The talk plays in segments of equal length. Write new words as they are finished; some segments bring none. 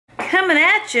coming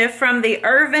at you from the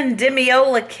Ervin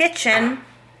Demiola kitchen.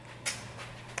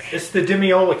 It's the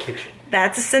Demiola kitchen.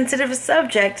 That's a sensitive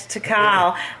subject to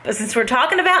Kyle. But since we're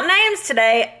talking about names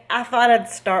today, I thought I'd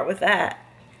start with that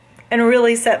and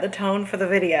really set the tone for the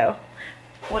video.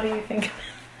 What do you think?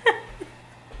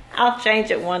 I'll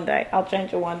change it one day. I'll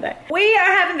change it one day. We are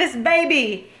having this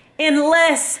baby in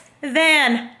less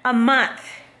than a month.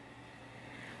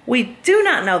 We do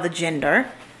not know the gender.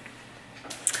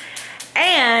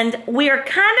 And we are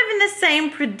kind of in the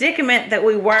same predicament that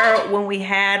we were when we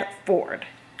had Ford.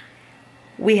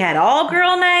 We had all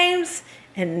girl names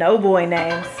and no boy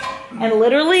names. And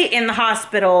literally in the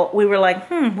hospital, we were like,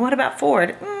 what about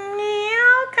Ford?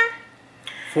 Yeah, okay.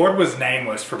 Ford was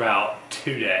nameless for about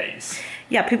 2 days.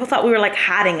 Yeah, people thought we were like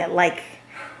hiding it, like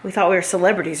we thought we were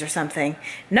celebrities or something.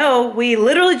 No, we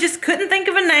literally just couldn't think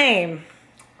of a name.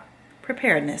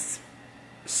 Preparedness.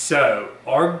 So,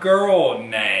 our girl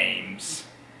names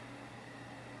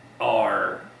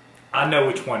are, I know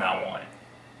which one I want.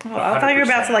 Oh, I thought you were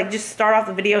about to like just start off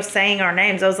the video saying our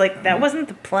names. I was like, that wasn't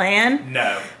the plan.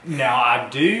 No. Now, I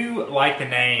do like the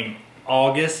name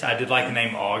August. I did like the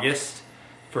name August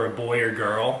for a boy or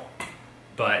girl.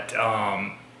 But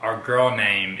our girl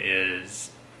name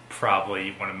is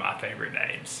probably one of my favorite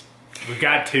names. We've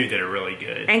got two that are really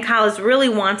good. And Kyle is really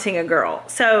wanting a girl.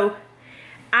 So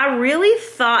I really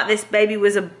thought this baby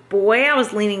was a boy. I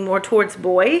was leaning more towards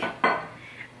boy.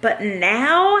 But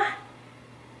now,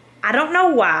 I don't know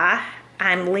why,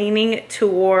 I'm leaning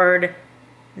toward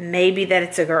maybe that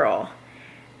it's a girl.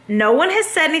 No one has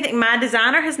said anything. My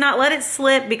designer has not let it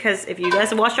slip, because if you guys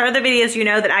have watched our other videos, you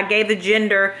know that I gave the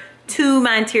gender to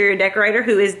my interior decorator,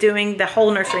 who is doing the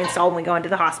whole nursery install when we go into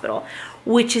the hospital,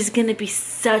 which is going to be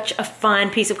such a fun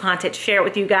piece of content to share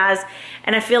with you guys.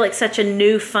 And I feel like such a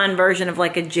new fun version of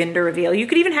like a gender reveal. You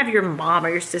could even have your mom or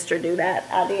your sister do that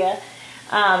idea.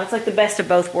 It's like the best of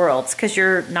both worlds, because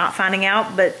you're not finding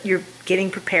out, but you're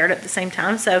getting prepared at the same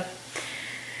time. So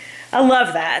I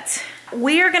love that.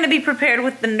 We are going to be prepared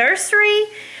with the nursery.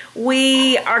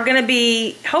 We are going to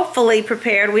be hopefully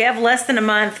prepared. We have less than a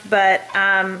month, but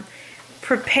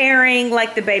preparing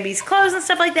like the baby's clothes and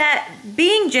stuff like that,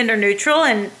 being gender neutral,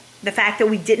 and the fact that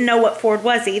we didn't know what Ford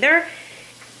was either,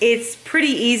 it's pretty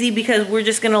easy because we're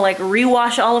just going to like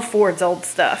rewash all of Ford's old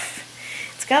stuff.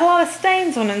 It's got a lot of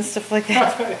stains on it and stuff like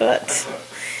that, but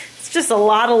it's just a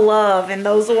lot of love in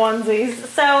those onesies.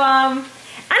 So I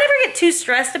never get too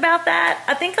stressed about that.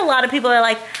 I think a lot of people are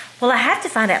like, well, I have to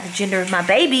find out the gender of my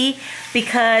baby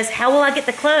because how will I get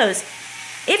the clothes?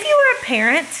 If you are a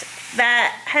parent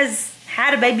that has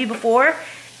had a baby before,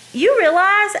 you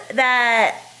realize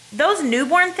that those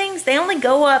newborn things, they only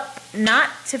go up not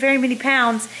to very many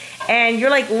pounds, and you're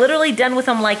like literally done with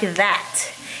them like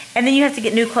that. And then you have to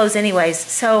get new clothes anyways.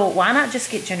 So why not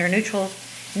just get gender neutral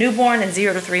newborn and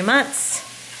 0 to 3 months?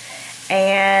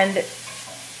 And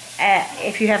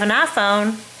if you have an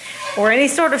iPhone or any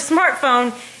sort of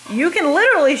smartphone, you can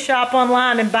literally shop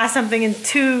online and buy something in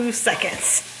 2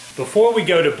 seconds. Before we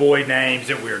go to boy names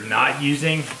that we're not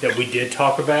using, that we did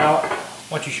talk about,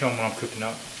 why don't you show them what I'm cooking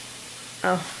up?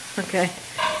 Oh, okay.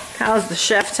 Kyle's the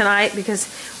chef tonight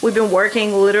because we've been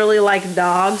working literally like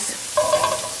dogs.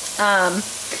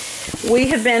 We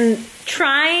have been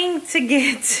trying to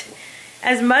get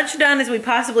as much done as we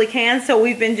possibly can, so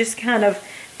we've been just kind of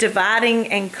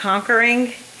dividing and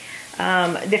conquering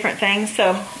different things.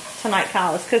 So tonight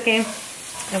Kyle is cooking,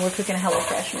 and we're cooking a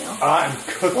HelloFresh meal. I'm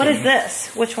cooking. What is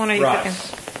this? Which one are you cooking?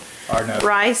 Or no.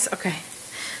 Rice, okay.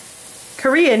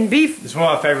 Korean beef. It's one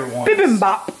of my favorite ones.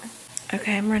 Bibimbap.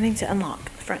 Okay, I'm running to unlock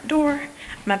the front door.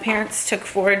 My parents took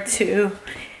Ford to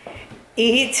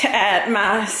eat at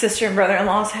my sister and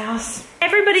brother-in-law's house.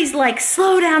 Everybody's like,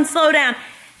 slow down, slow down.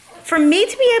 For me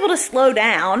to be able to slow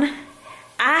down,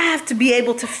 I have to be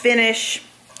able to finish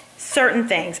certain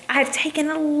things. I've taken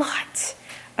a lot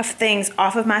of things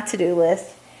off of my to-do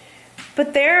list,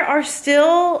 but there are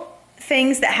still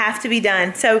things that have to be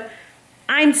done. So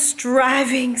I'm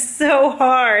striving so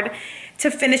hard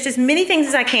to finish as many things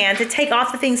as I can, to take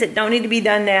off the things that don't need to be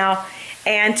done now,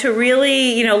 and to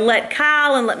really, you know, let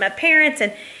Kyle and let my parents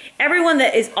and everyone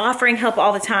that is offering help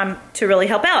all the time to really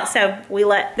help out. So we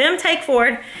let them take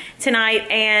Ford tonight,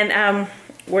 and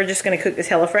we're just gonna cook this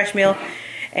HelloFresh meal,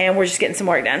 and we're just getting some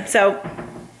work done. So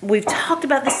we've talked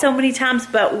about this so many times,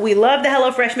 but we love the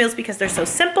HelloFresh meals because they're so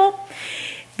simple.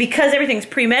 Because everything's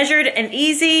pre-measured and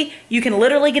easy, you can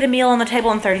literally get a meal on the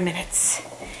table in 30 minutes.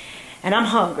 And I'm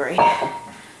hungry.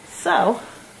 So.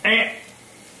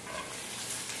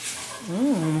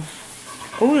 Ooh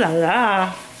la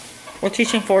la. We're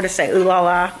teaching Ford to say ooh la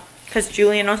la, because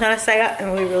Julian knows how to say it,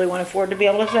 and we really wanted Ford to be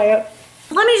able to say it.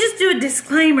 Let me just do a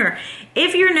disclaimer.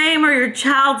 If your name or your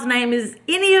child's name is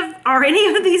any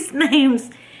of these names,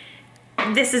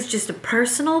 this is just a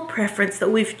personal preference that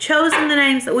we've chosen the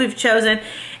names that we've chosen.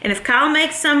 And if Kyle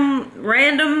makes some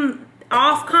random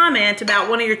off comment about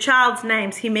one of your child's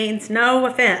names, he means no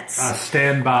offense. I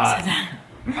stand by.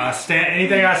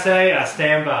 Anything I say, I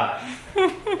stand by.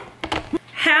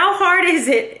 How hard is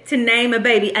it to name a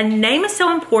baby? A name is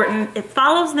so important. It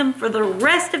follows them for the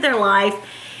rest of their life.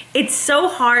 It's so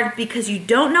hard because you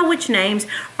don't know which names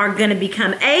are going to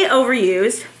become A,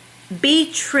 overused, B,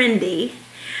 trendy,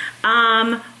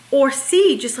 or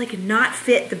C, just like not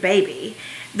fit the baby.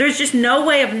 There's just no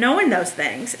way of knowing those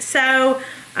things. So,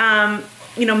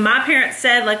 you know, my parents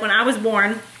said, like when I was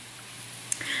born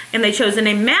and they chose the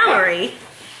name Mallory,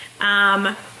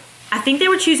 I think they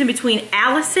were choosing between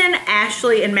Allison,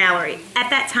 Ashley, and Mallory. At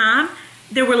that time,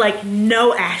 there were like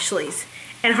no Ashleys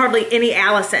and hardly any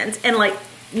Allisons. And like,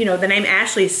 you know, the name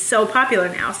Ashley is so popular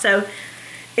now. So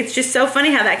it's just so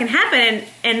funny how that can happen.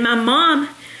 And my mom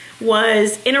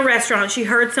was in a restaurant. She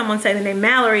heard someone say the name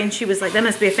Mallory and she was like, that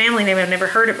must be a family name. I've never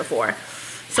heard it before.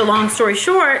 So long story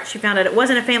short, she found out it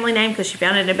wasn't a family name because she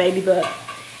found it in a baby book.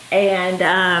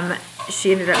 And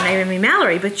she ended up naming me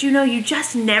Mallory. But you know, you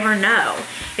just never know.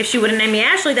 If she would have named me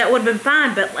Ashley, that would have been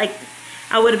fine. But like,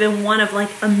 I would have been one of like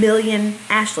a million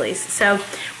Ashleys. So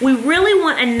we really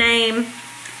want a name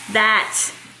that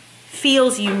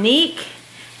feels unique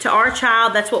to our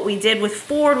child. That's what we did with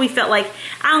Ford. We felt like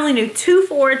I only knew 2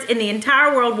 Fords in the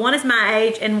entire world. One is my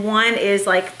age and one is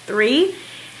like 3.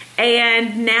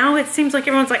 And now it seems like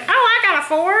everyone's like, oh, I got a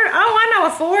Ford. Oh, I know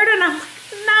a Ford. And I'm like,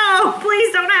 no,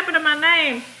 please don't happen to my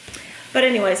name. But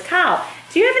anyways, Kyle,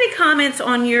 do you have any comments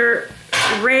on your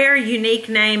rare, unique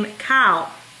name,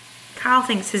 Kyle? Kyle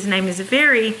thinks his name is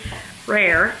very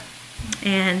rare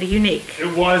and unique.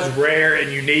 It was rare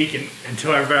and unique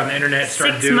until everybody on the internet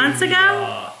started 6 doing months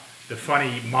ago? The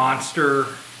funny monster,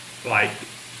 like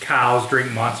cows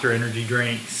drink Monster energy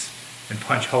drinks and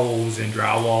punch holes in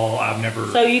drywall. I've never...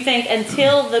 So you think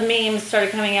until the memes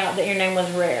started coming out that your name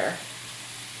was rare?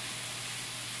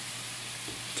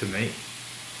 To me.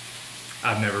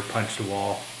 I've never punched a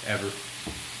wall, ever.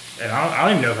 And I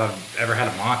don't even know if I've ever had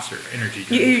a Monster energy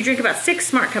drink. You drink about 6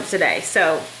 Smart Cups a day,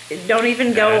 so don't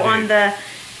even go on the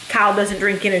Kyle doesn't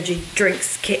drink energy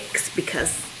drinks kicks,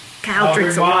 because Kyle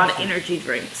drinks a lot of energy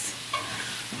drinks.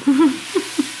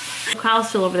 Kyle's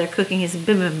still over there cooking his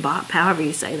bibimbap, however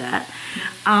you say that.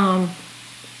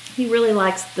 He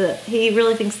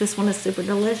really thinks this one is super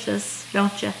delicious,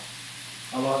 don't you?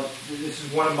 I love it. This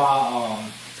is one of my,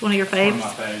 it's one of your faves? One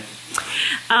of my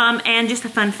faves. And just a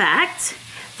fun fact,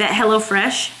 that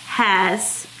HelloFresh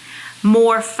has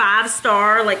more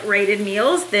 5-star like rated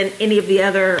meals than any of the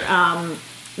other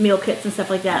meal kits and stuff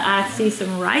like that. I see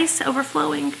some rice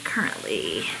overflowing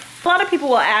currently. A lot of people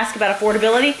will ask about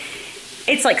affordability.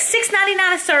 It's like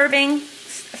 $6.99 a serving,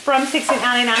 from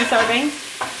 $6.99 a serving.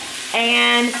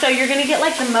 And so you're gonna get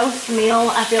like the most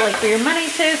meal, I feel like, for your money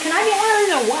too. Can I get one of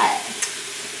these or what?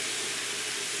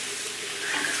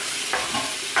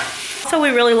 So we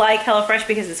really like HelloFresh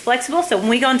because it's flexible. So when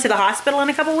we go into the hospital in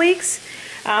a couple weeks,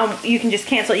 you can just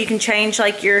cancel it. You can change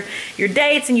like your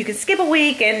dates and you can skip a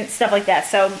week and stuff like that.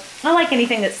 So I like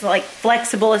anything that's like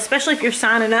flexible, especially if you're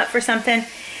signing up for something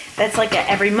that's like a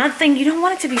every month thing. You don't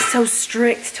want it to be so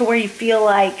strict to where you feel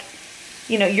like,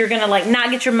 you know, you're gonna like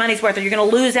not get your money's worth, or you're gonna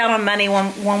lose out on money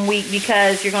one week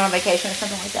because you're going on vacation or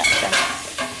something like that. So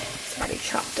it's already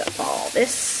chopped up all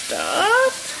this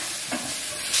stuff.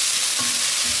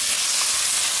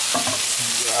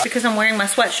 Because I'm wearing my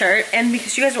sweatshirt, and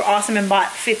because you guys were awesome and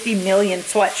bought 50 million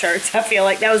sweatshirts. I feel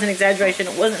like that was an exaggeration.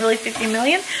 It wasn't really 50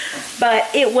 million, but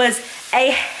it was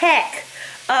a heck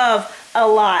of a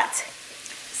lot.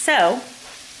 So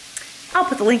I'll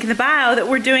put the link in the bio that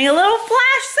we're doing a little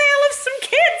flash sale of some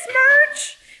kids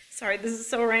merch. Sorry, this is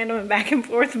so random and back and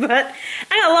forth, but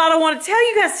I got a lot I want to tell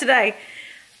you guys today.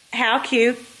 How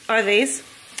cute are these?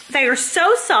 They are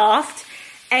so soft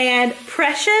and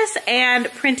precious and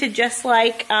printed just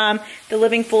like the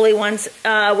Living Fully ones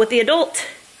with the adult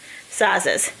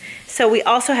sizes. So we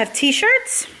also have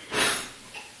t-shirts,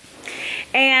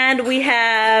 and we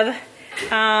have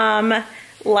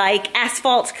like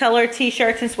asphalt color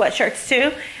t-shirts and sweatshirts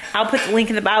too. I'll put the link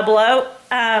in the bio below.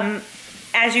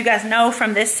 As you guys know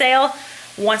from this sale,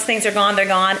 once things are gone, they're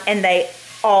gone, and they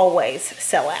always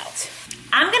sell out.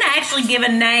 I'm gonna actually give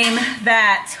a name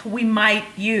that we might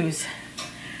use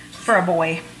for a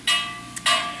boy.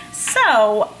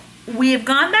 So we have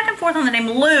gone back and forth on the name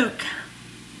Luke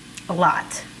a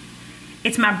lot.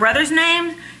 It's my brother's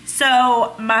name,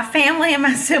 so my family and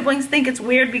my siblings think it's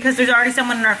weird because there's already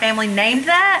someone in our family named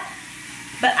that.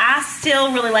 But I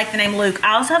still really like the name Luke.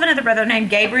 I also have another brother named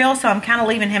Gabriel, so I'm kind of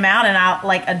leaving him out, and I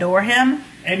like adore him.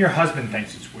 And your husband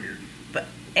thinks it's weird. But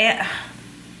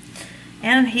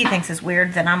and he thinks it's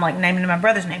weird that I'm like naming my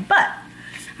brother's name. But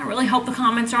I really hope the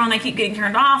comments are on. They keep getting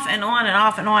turned off and on and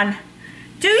off and on.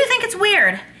 Do you think it's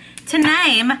weird to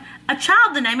name a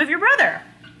child the name of your brother?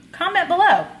 Comment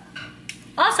below.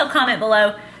 Also comment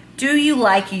below, do you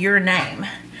like your name?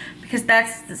 Because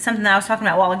that's something that I was talking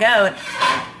about a while ago.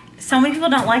 So many people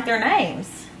don't like their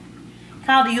names.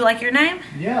 Kyle, do you like your name?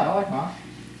 Yeah, I like mine.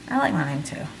 I like my name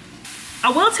too.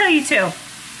 I will tell you too,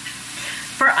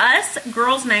 for us,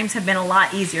 girls' names have been a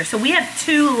lot easier. So we have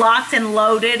 2 locked and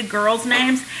loaded girls'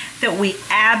 names that we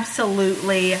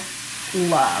absolutely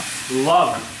love.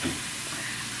 Love.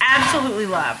 Absolutely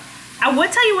love. I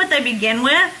would tell you what they begin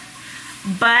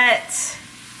with, but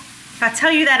if I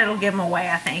tell you that, it'll give them away,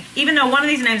 I think. Even though one of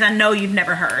these names I know you've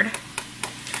never heard.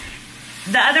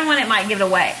 The other one, it might give it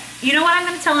away. You know what I'm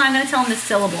going to tell them? I'm going to tell them the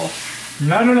syllable.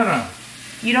 No, no, no, no.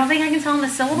 You don't think I can tell them the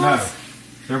syllables? No.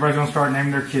 Everybody's going to start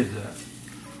naming their kids that.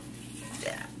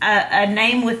 A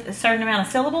name with a certain amount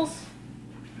of syllables?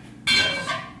 Yes.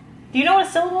 Do you know what a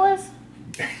syllable is?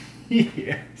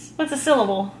 Yes. What's a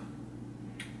syllable?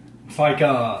 It's like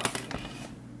the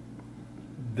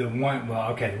one.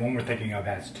 Well, okay, the one we're thinking of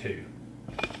has 2.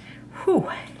 Whew.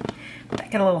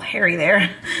 That got a little hairy there.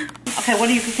 Okay, what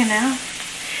are you cooking now?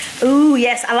 Ooh,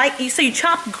 yes, I like you. So you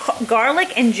chop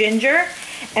garlic and ginger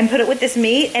and put it with this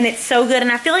meat, and it's so good.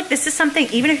 And I feel like this is something,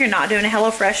 even if you're not doing a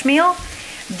HelloFresh meal,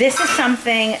 this is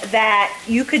something that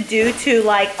you could do to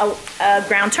like a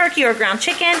ground turkey or ground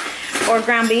chicken or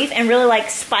ground beef and really like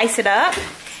spice it up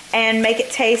and make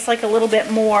it taste like a little bit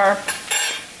more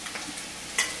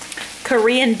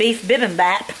Korean beef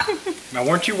bibimbap. Now,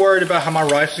 weren't you worried about how my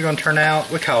rice is going to turn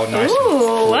out? Look how nice.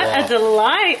 Ooh, what a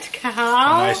delight,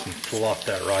 Kyle. Nice and fluff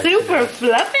that rice. Super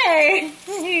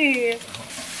fluffy.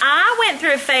 I went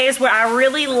through a phase where I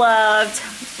really loved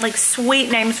like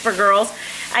sweet names for girls.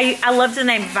 I loved the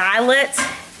name Violet.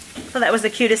 So that was the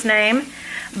cutest name.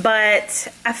 But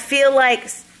I feel like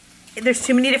there's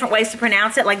too many different ways to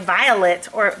pronounce it, like Violet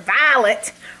or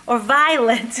Violet or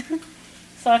Violet.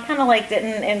 So I kind of like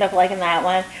didn't end up liking that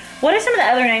one. What are some of the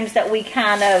other names that we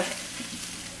kind of,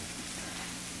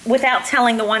 without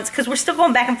telling the ones, because we're still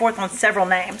going back and forth on several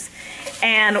names.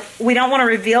 And we don't want to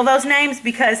reveal those names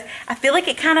because I feel like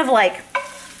it kind of like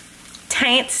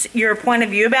taints your point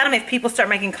of view about them if people start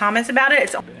making comments about it.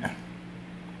 It's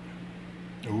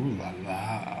Ooh la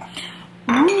la.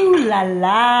 Ooh la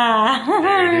la.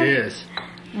 There it is.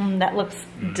 That looks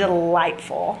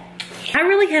delightful. I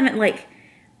really haven't like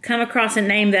come across a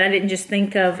name that I didn't just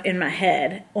think of in my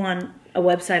head on a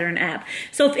website or an app.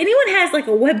 So if anyone has like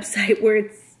a website where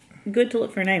it's good to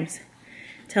look for names,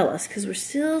 tell us, because we're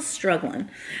still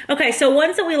struggling. Okay, so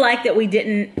ones that we like that we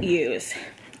didn't use.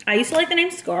 I used to like the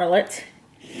name Scarlett.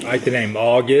 I like the name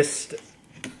August.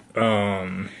 I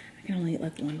can only eat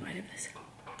like one bite of this.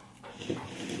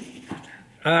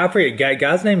 I forget,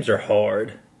 guys' names are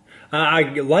hard. I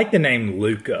like the name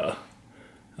Luca.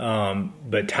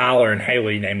 But Tyler and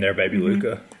Haley named their baby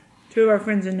Luca. 2 of our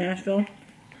friends in Nashville.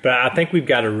 But I think we've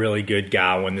got a really good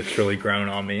guy one that's really grown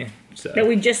on me. So. That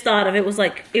we just thought of. It was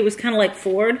kind of like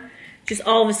Ford. Just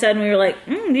all of a sudden we were like,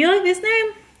 do you like this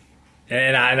name?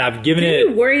 And I've given it.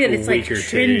 You worry that it's like week or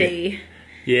trendy. 2.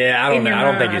 Yeah, I don't know. I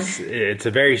don't think mind. it's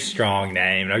a very strong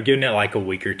name. I've given it like a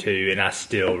week or 2, and I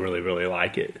still really, really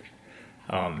like it.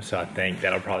 So I think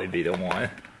that'll probably be the one.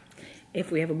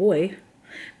 If we have a boy.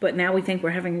 But now we think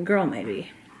we're having a girl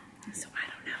maybe. So I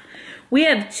don't know. We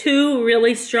have 2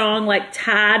 really strong like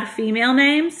tied female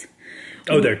names.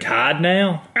 Oh, they're tied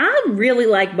now? I really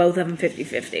like both of them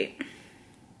 50-50.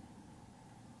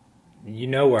 You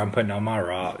know where I'm putting all my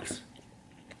rocks.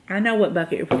 I know what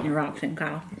bucket you're putting your rocks in,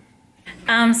 Kyle.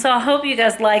 So I hope you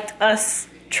guys liked us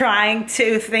trying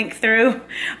to think through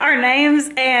our names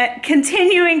and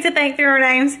continuing to think through our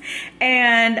names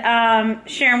and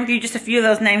sharing with you just a few of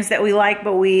those names that we like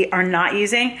but we are not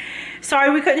using.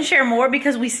 Sorry we couldn't share more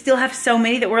because we still have so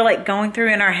many that we're like going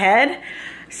through in our head.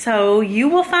 So you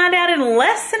will find out in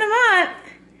less than a month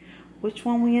which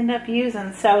one we end up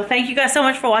using. So thank you guys so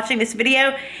much for watching this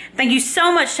video. Thank you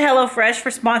so much to HelloFresh for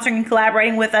sponsoring and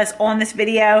collaborating with us on this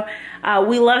video.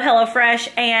 We love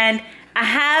HelloFresh, and I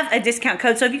have a discount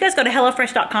code. So if you guys go to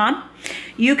HelloFresh.com,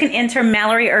 you can enter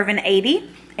Mallory Ervin 80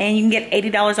 and you can get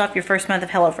 $80 off your first month of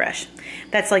HelloFresh.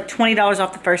 That's like $20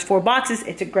 off the first 4 boxes.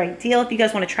 It's a great deal if you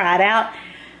guys want to try it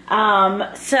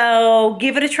out. So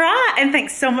give it a try, and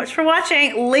thanks so much for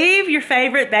watching. Leave your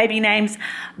favorite baby names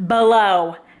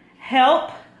below.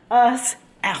 Help us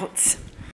out.